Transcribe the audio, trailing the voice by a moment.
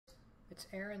It's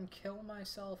Aaron Kill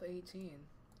Myself 18.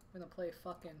 I'm gonna play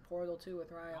fucking Portal 2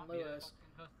 with Ryan Lewis.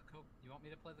 You want me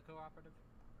to play the cooperative?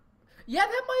 Yeah,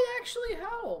 that might actually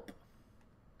help.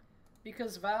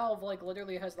 Because Valve, like,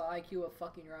 literally has the IQ of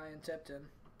fucking Ryan Tipton.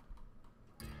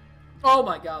 Oh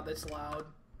my god, that's loud.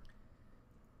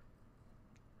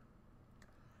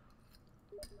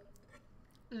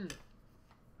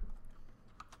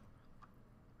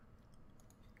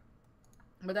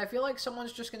 But I feel like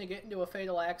someone's just gonna get into a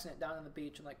fatal accident down on the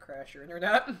beach and, like, crash your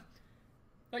internet.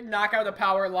 Like, knock out a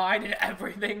power line and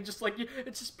everything. Just, like,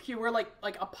 it's just pure, like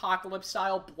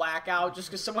apocalypse-style blackout just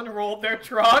because someone rolled their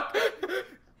truck.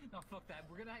 No, fuck that.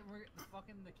 We're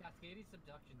fucking the Cascadia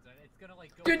subductions. It's gonna,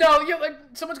 like, go... Dude, no, like,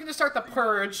 someone's gonna start the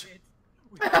purge.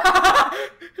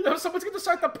 No, someone's gonna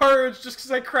start the purge just because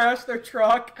they crashed their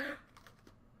truck.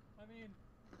 I mean,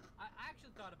 I actually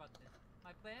thought about this.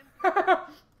 My plan...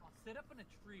 I'll sit up in a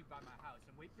tree by my house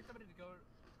and wait for somebody to go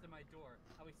to my door.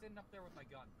 I'll be sitting up there with my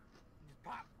gun. And just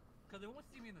pop! Because they won't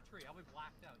see me in the tree. I'll be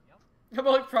blacked out, yep. How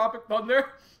about, like, Tropic Thunder?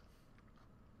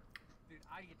 Dude,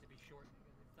 I get to be short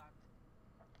this time.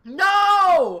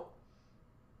 No!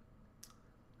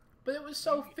 But it was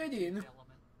so fitting.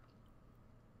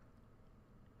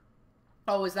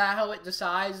 Oh, is that how it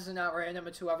decides? Is it not random?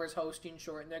 It's whoever's hosting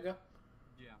short nigga?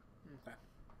 Yeah. Okay.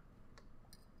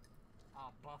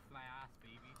 I'll buff my ass,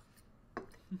 baby.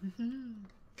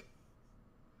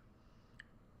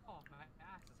 Oh, my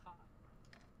ass is hot.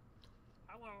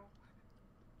 Hello.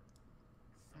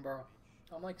 Bro.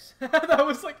 I'm like, that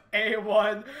was like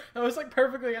A1. That was like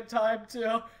perfectly in time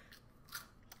too.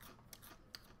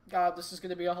 God, this is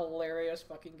gonna be a hilarious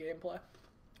fucking gameplay.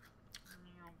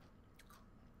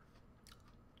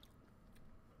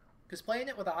 Because playing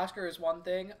it with Oscar is one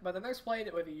thing, but then there's playing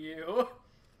it with you.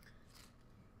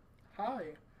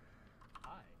 Hi.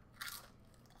 Hi.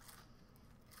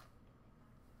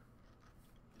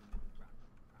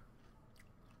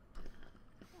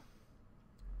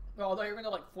 Oh, no, you're gonna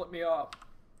like flip me off.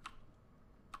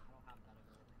 I don't have that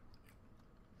ability.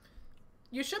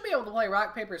 You should be able to play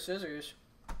rock, paper, scissors.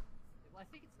 Well, I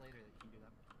think it's later that you can do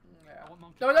that. Yeah. I want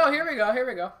monkey. No, no, here we go, here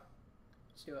we go.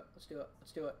 Let's do it, let's do it,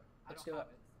 let's do it. Let's do it.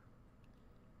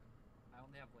 I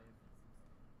only have wave.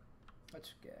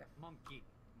 That's gay. Monkey.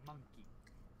 Monkey.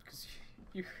 Because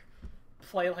you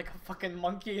play like a fucking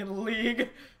monkey in League.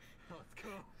 Let's go.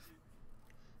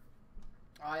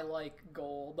 I like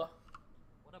gold.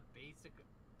 What a basic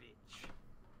bitch.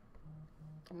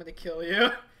 I'm gonna kill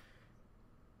you.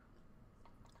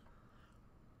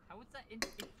 How is that? It's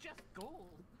just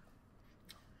gold.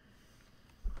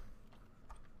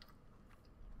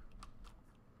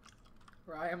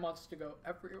 Ryan wants to go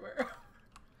everywhere.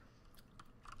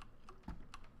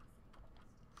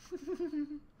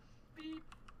 Beep.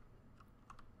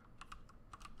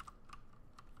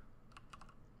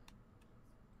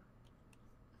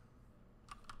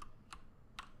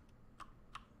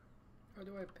 How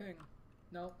do I ping?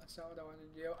 No, that's not what I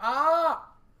wanted to do. Ah!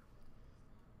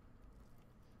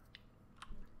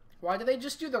 Why do they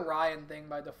just do the Ryan thing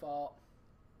by default?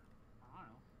 I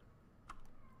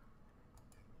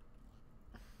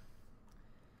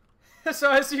don't know.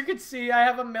 So as you can see, I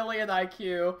have 1,000,000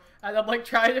 IQ, and I'm like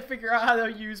trying to figure out how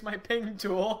to use my ping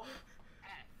tool.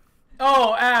 F.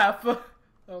 Oh, F.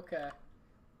 Okay.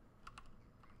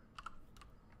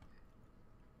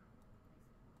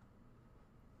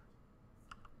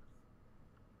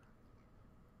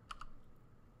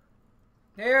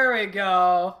 Here we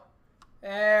go.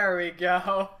 There we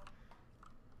go.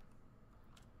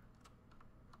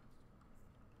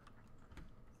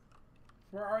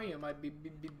 Where are you, my Fast.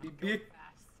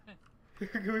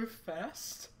 You're going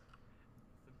fast?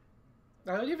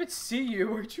 I don't even see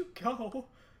you. Where'd you go?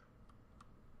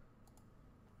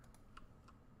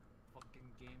 Fucking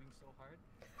gaming so hard.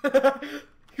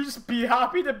 You just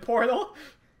bee-hopping in Portal?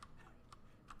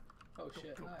 Oh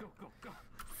shit. Go, go, go, go.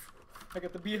 I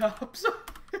got the bee-hops.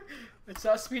 It's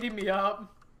not speeding me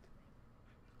up.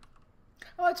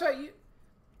 Oh, that's right.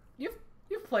 You've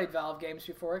played Valve games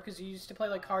before, because you used to play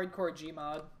like hardcore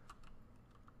Gmod.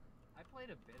 I played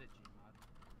a bit of Gmod.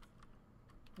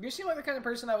 You seem like the kind of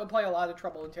person that would play a lot of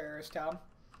Trouble in Terrorist Town.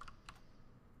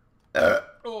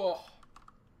 Oh.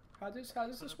 How does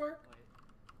this work? Wait.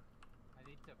 I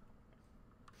need to...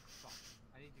 Fuck.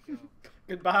 I need to go...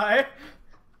 Goodbye.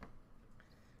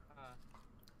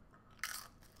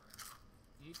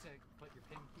 You need to put your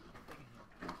thing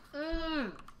in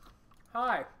here.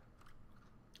 Hi.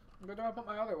 Where do I put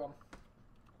my other one?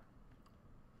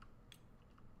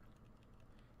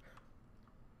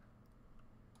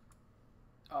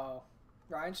 Oh.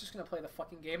 Ryan's just gonna play the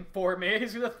fucking game for me.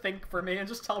 He's gonna think for me and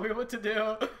just tell me what to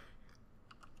do.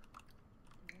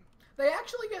 They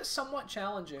actually get somewhat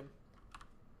challenging.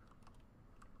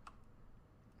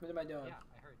 What am I doing? Yeah,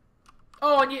 I heard.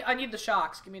 Oh, I need the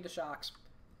shocks. Give me the shocks.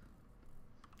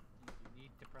 You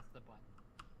need to press the button.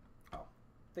 Oh,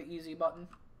 the easy button.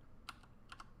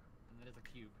 And then there's a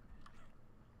cube.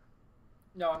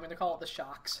 No, I'm gonna call it the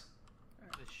shocks.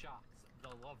 The shocks. The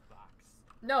love box.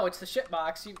 No, it's the shit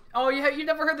box. Oh, you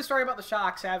never heard the story about the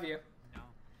shocks, have you? No.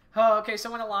 Oh, okay.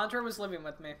 So when Alondra was living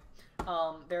with me,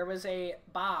 there was a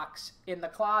box in the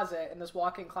closet, in this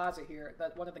walk-in closet here,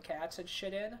 that one of the cats had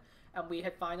shit in, and we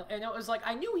had finally, and it was like,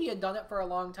 I knew he had done it for a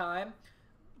long time,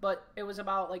 but it was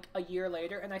about like a year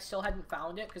later, and I still hadn't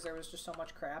found it because there was just so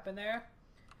much crap in there.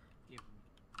 Give me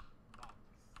box.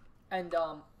 And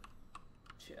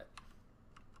shit.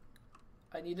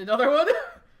 I need another one.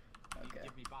 Okay.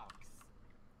 Give me box.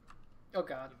 Oh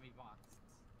god. Give me box.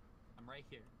 I'm right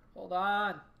here. Hold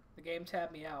on. The game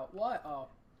tabbed me out. What? Oh.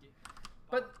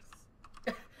 Box.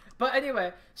 But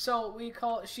anyway, so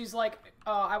she's like,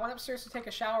 I went upstairs to take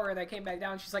a shower and I came back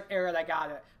down. She's like, Aaron, I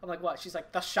got it. I'm like, what? She's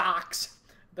like, the shocks.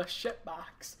 The shit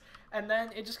box. And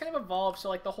then it just kind of evolved, so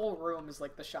like the whole room is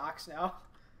like the shocks now.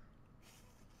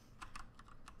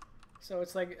 So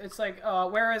it's like,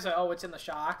 where is it? Oh, it's in the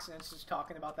shocks, and it's just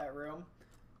talking about that room.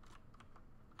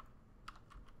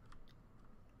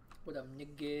 What up,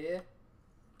 nigga?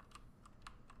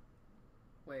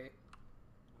 Wait.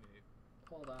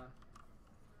 Hold on.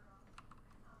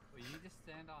 Well, you just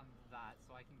stand on that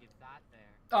so I can get that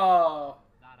there. Oh.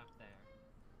 That up there.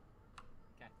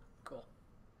 Okay. Cool.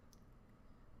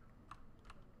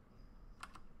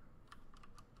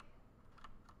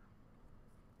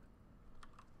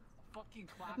 Fucking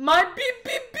clap. My beep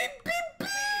beep beep beep beep!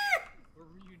 We're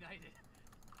reunited.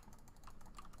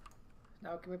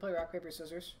 Now, can we play rock, paper,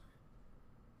 scissors?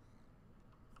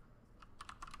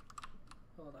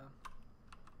 Hold on.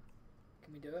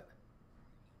 Can we do it?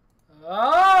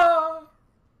 Oh!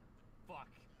 Fuck.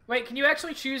 Wait, can you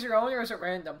actually choose your own, or is it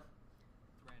random?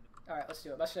 It's random. Alright, let's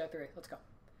do it. Best of 3. Let's go.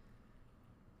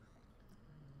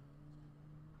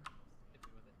 Hit me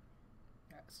with it.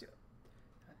 Alright, let's do it.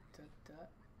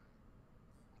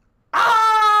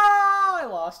 Ah! I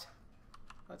lost.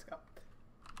 Let's go.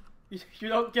 You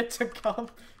don't get to come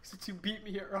since you beat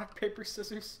me at rock, paper,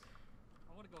 scissors.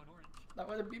 I want to go in orange. That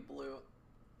would have been blue.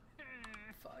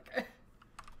 Fuck.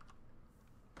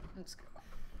 Let's go.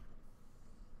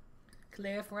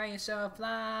 Cliff Racer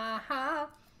fly high.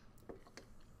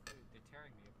 Dude, they're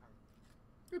tearing me apart.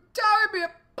 You're tearing me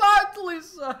apart,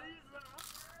 Lisa!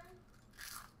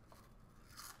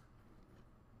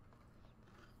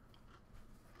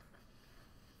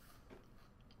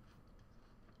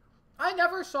 I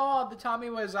never saw the Tommy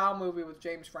Wiseau movie with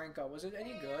James Franco. Was it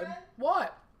any good?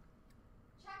 What?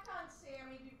 Check on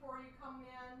Sammy before you come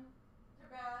in to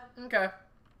bed. Okay.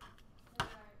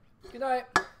 Alright. Good night.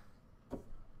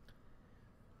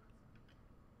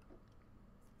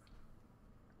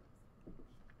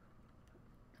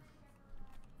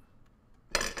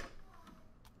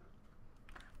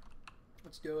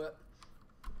 Let's do it.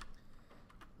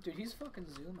 Dude, he's fucking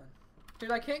zooming.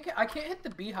 Dude, I can't hit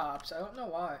the B-hops. I don't know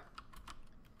why.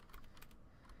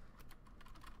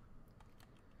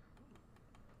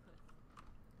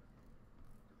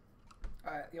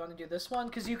 Alright, you want to do this one?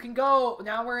 Because you can go,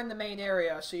 now we're in the main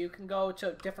area, so you can go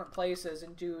to different places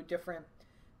and do different...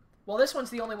 Well, this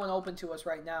one's the only one open to us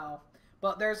right now.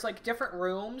 But there's, like, different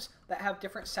rooms that have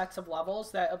different sets of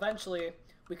levels that eventually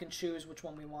we can choose which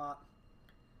one we want.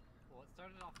 Well, it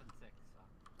started off in 6, so.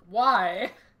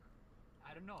 Why?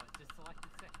 I don't know, it just selected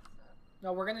 6.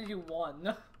 No, we're gonna do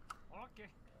 1.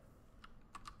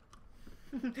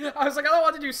 Okay. I was like, I don't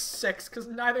want to do 6, because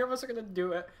neither of us are gonna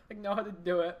do it. Like, know how to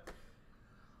do it.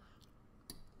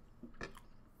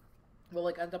 We'll,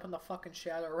 like, end up in the fucking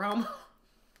Shadow Realm.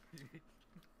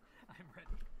 I'm ready.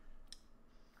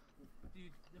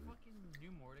 Dude, the fucking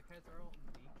new Mordecai's are all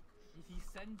unique. He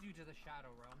sends you to the Shadow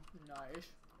Realm. Nice.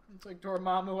 It's like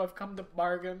Dormammu, I've come to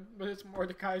bargain, but it's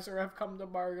Mordekaiser, I've come to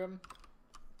bargain.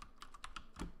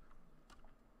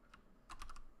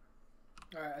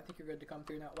 Alright, I think you're good to come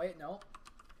through now. Wait, no.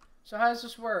 So how does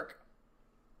this work?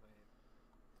 Wait.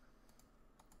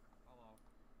 Hello.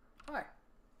 Hi.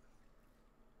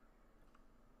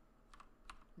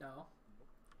 No. Nope.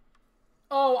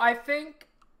 Oh, I think...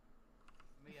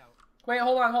 Me out. Wait,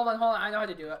 hold on. I know how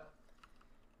to do it.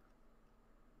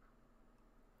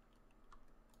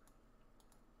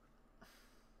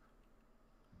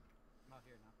 I'm out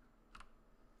here now.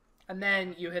 And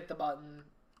then you hit the button.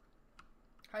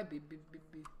 Hi, beep, beep,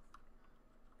 beep, beep.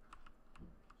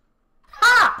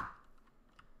 Ha!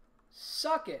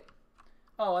 Suck it.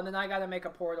 Oh, and then I gotta make a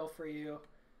portal for you.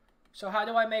 So how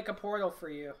do I make a portal for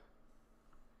you?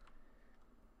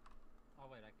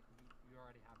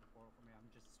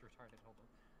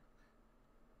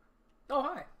 Oh,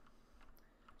 hi.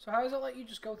 So how does it let you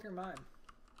just go through mine?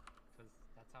 Because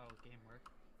that's how the game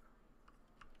works.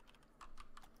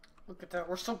 Look at that.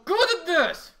 We're so good at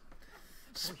this!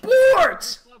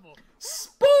 Sports! Level.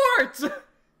 Sports!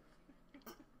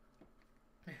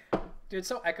 Dude, it's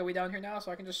so echoey down here now,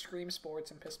 so I can just scream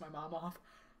sports and piss my mom off.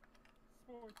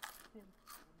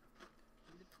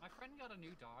 My friend got a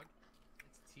new dog.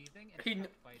 It's teething and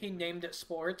it's He named it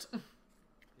sports. Dude, I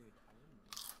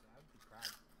would be proud.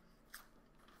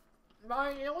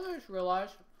 You know what I just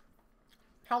realized?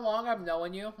 How long I've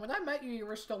known you. When I met you, you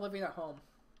were still living at home.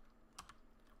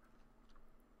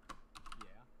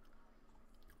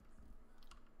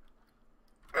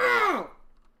 Yeah.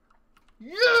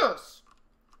 Yes!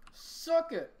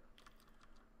 Suck it.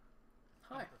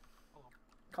 Hi. Hello.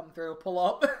 Come through, pull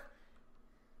up.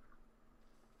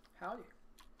 Howdy.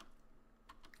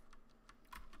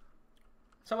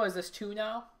 So is this 2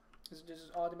 now? Does it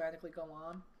just automatically go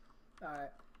on? Alright.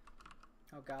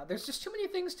 Oh god, there's just too many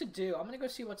things to do. I'm gonna go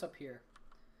see what's up here.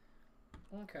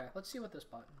 Okay, let's see what this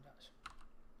button does.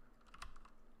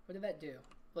 What did that do?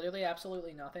 Literally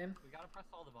absolutely nothing. We gotta press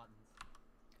all the buttons.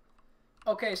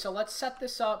 Okay, so let's set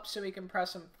this up so we can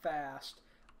press them fast.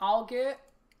 I'll get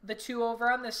the 2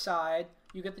 over on this side.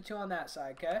 You get the 2 on that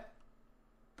side, okay?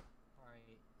 Alright.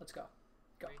 Let's go.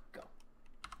 Go, Three. go.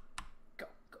 Go,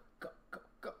 go, go, go,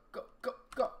 go, go, go,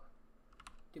 go.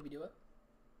 Did we do it?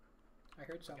 I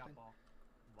heard We something. got ball.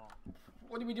 Ball.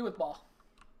 What did we do with ball?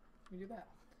 We do that.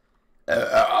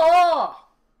 Oh!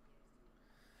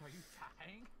 Are you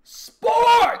dying?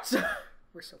 Sports!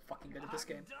 We're so fucking good at this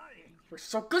I'm game. dying. We're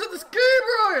so good at this game,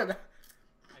 Ryan!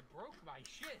 I broke my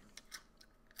shit.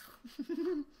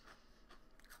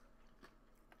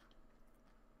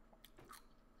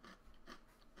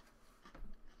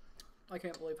 I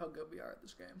can't believe how good we are at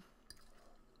this game.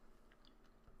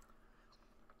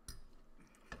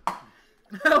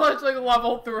 Let's like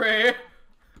level 3. Laser.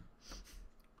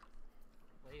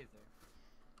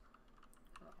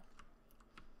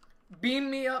 Beam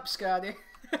me up, Scotty.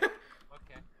 Okay.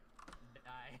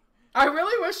 Die. I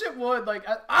really wish it would. Like,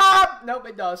 ah! Nope,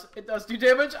 it does. It does do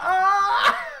damage.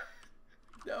 Ah!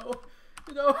 No.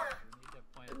 No. We need to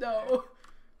point it there. No.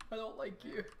 I don't like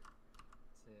you. To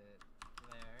there.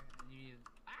 And you need.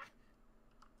 Ah!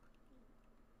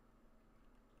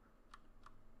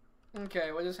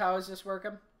 Okay, how is this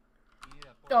working? You need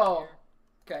a point Oh.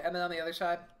 here. Okay, and then on the other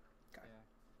side? Okay.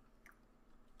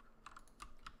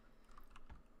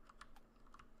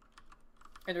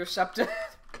 Yeah. Intercepted.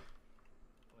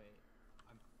 Wait.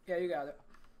 Yeah, you got it.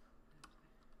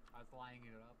 I was lining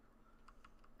it up.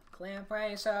 Clam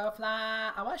pray so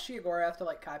fly. I want Shigorath to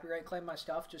like copyright claim my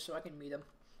stuff just so I can meet him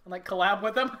and like collab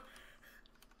with him.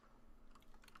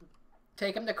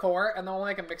 Take him to court and then we'll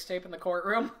make a mixtape in the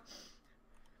courtroom.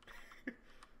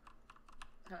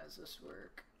 How does this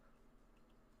work?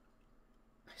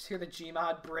 I just hear the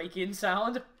Gmod break-in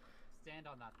sound. Stand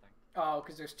on that thing. Oh,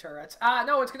 because there's turrets. Ah,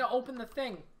 no, it's gonna open the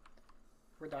thing.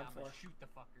 We're done Yeah, I'm for. gonna shoot the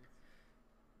fuckers.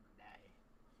 Die.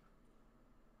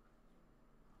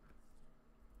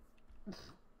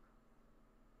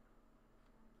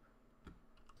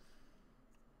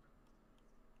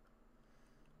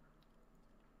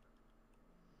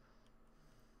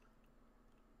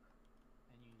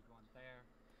 And you want there.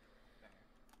 There.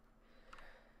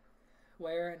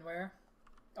 Where and where?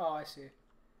 Oh, I see. You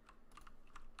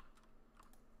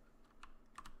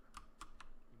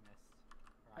missed.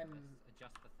 Or I I'm- missed.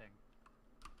 Adjust the thing.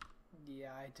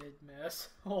 Yeah, I did miss.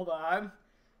 Hold on.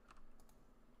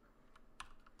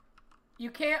 You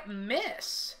can't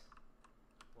miss.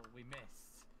 Well, we missed.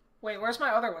 Wait, where's my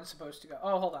other one supposed to go?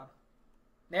 Oh, hold on.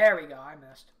 There we go. I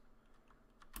missed.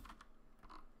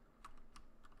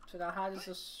 So now how does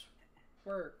this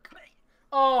work?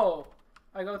 Oh!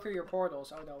 I go through your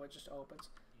portals. Oh no, it just opens.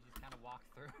 You just kind of walk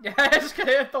through. Yeah, I just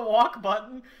gotta hit the walk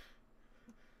button.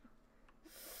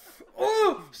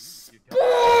 Ooh!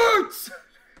 Sports!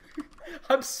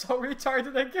 I'm so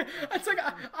retarded. I can't. It's like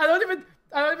I don't even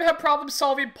have problem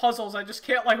solving puzzles. I just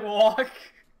can't like walk.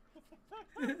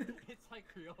 It's like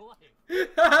real life.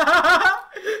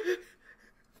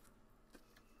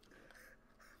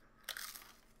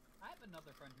 I have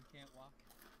another friend who can't walk.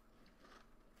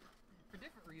 For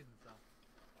different reasons,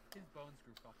 though. His bones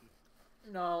grew fucky.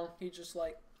 No, he just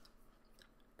like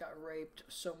got raped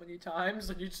so many times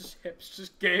and his hips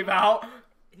just gave out.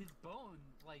 His bone,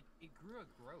 like, it grew a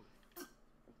growth.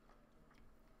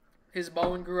 His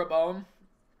bone grew a bone.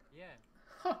 Yeah.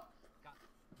 Huh. Got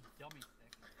dummy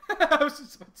thick. I was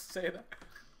just about to say that.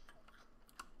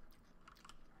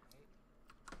 Alright.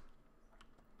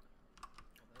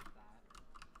 So there's that.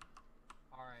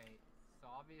 Alright. So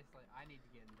obviously I need to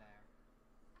get in there.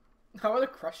 I want to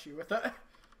crush you with it.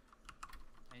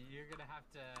 And you're gonna have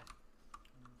to...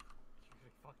 You're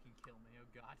gonna fucking kill me, oh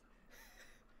god.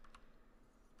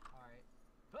 Alright.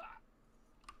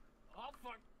 Oh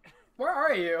fuck! Where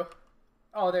are you?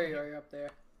 Oh, there you are. You're up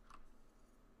there.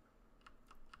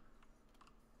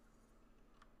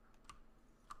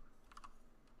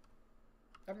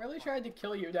 I'm really trying to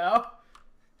kill you now.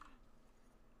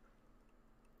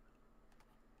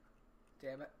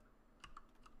 Damn it.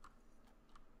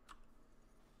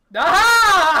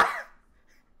 Ah!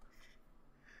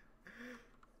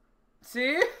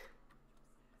 See?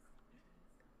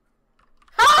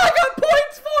 Ah, I got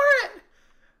points for it!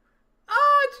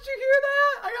 Ah, did you hear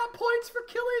that? I got points for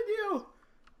killing you.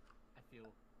 I feel...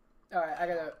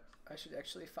 Alright, I should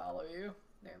actually follow you.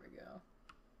 There we go.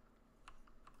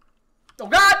 Oh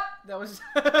god! That was...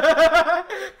 I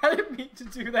didn't mean to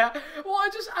do that. Well,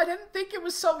 I didn't think it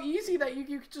was so easy that you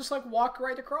could just, like, walk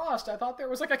right across. I thought there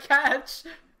was, like, a catch.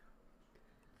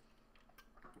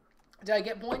 Did I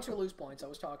get points or lose points? I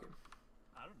was talking.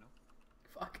 I don't know.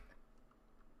 Fuck.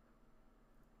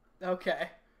 Okay.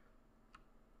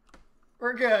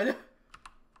 We're good.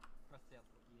 Press the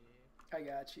output, yeah. I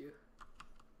got you.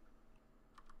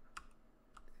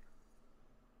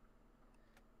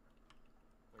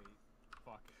 Wait.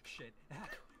 Fuck. Shit.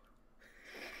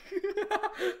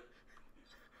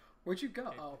 Where'd you go?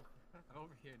 Okay, Oh. I'm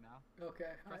over here now. Okay.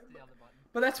 Press Alright. the other button.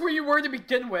 But that's where you were to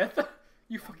begin with.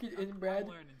 You Yeah, fucking I'm inbred.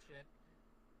 learning shit.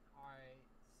 Alright,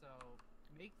 so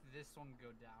make this one go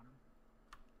down.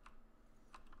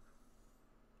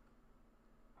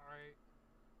 Alright.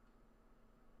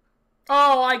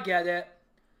 Oh, I get it.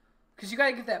 Because you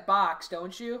gotta get that box,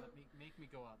 don't you? Make me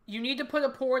go up. You need to put a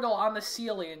portal on the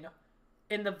ceiling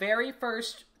in the very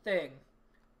first thing.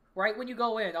 Right when you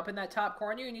go in, up in that top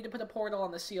corner, you need to put a portal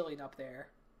on the ceiling up there.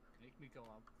 Make me go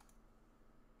up.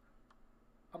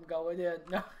 I'm going in.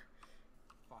 No.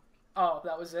 Fuck. Oh,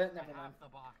 that was it? I Never have mind. the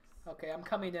box. Okay, I'm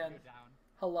coming in. Go down.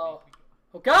 Hello. Make me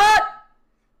Oh, God!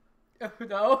 Oh,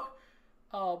 no.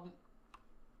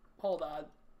 Hold on.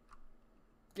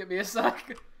 Give me a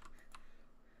sec.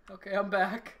 Okay, I'm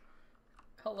back.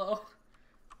 Hello.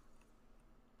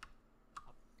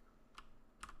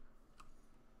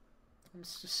 I'm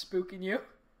just spooking you.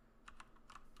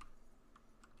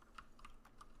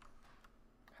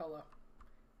 Hello.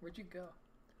 Where'd you go?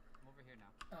 I'm over here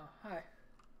now. Oh, hi.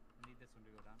 I need this one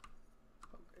to go down.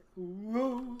 Okay.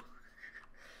 Whoa.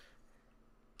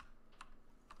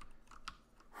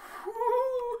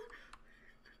 Whew.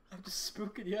 I'm just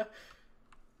spooking you.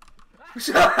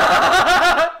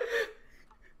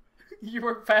 You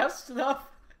were fast enough.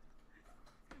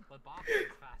 The box is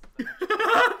fast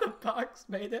enough. The box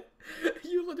made it.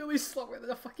 You literally slower than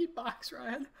a fucking box,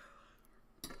 Ryan.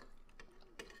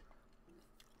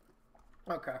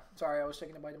 Okay, sorry, I was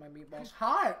taking a bite of my meatballs.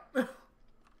 Hi!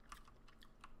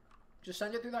 Just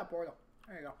send it through that portal.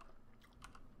 There you go.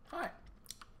 Hi.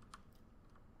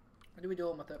 What are we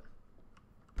doing with it?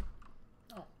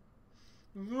 Oh.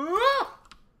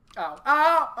 Ow!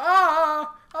 Ow! Ow!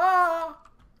 Ow!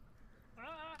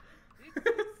 Ah, it's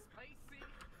too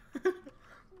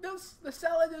spicy. The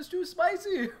salad is too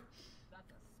spicy. That's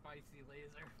a spicy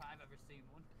laser if I've ever seen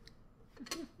one.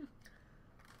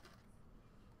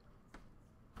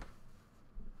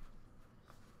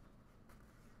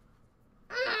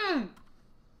 Mm. I'm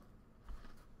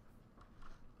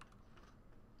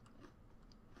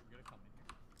gonna come in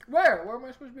here. Where? Where am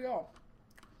I supposed to be going?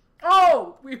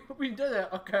 Oh! We did it.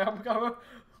 Okay, I'm coming.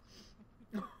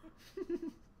 Get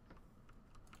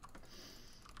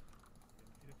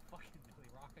a fucking Billy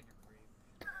Rock on your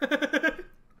grave.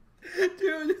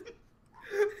 Dude,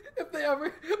 if they ever...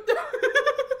 Dude,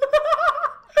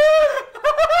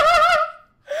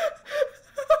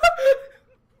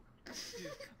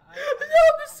 No,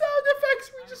 the sound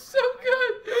effects were just so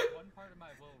good. One part of my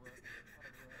will, right?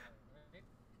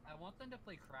 I want them to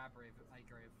play Crab Rave at my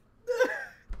grave.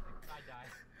 I die.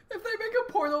 If they make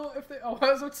a portal, oh,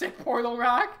 I was going to say Portal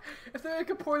Rock. If they make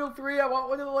a Portal 3, I want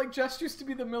one of the, like, gestures to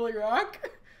be the Millie Rock.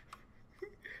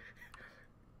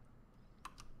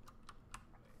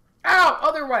 Ow!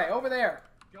 Other way, over there.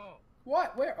 Go.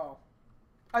 What? Where? Oh.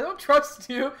 I don't trust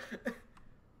you.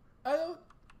 I don't...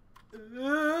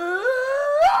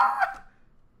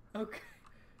 Okay.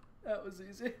 That was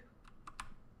easy.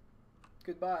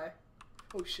 Goodbye.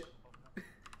 Oh, shit.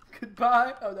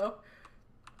 Goodbye. Oh, no.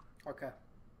 Okay.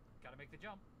 Gotta make the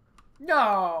jump.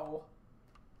 No!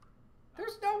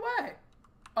 There's no way.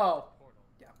 Oh. Portal.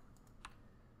 Yeah.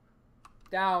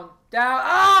 Down. Down.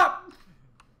 Ah!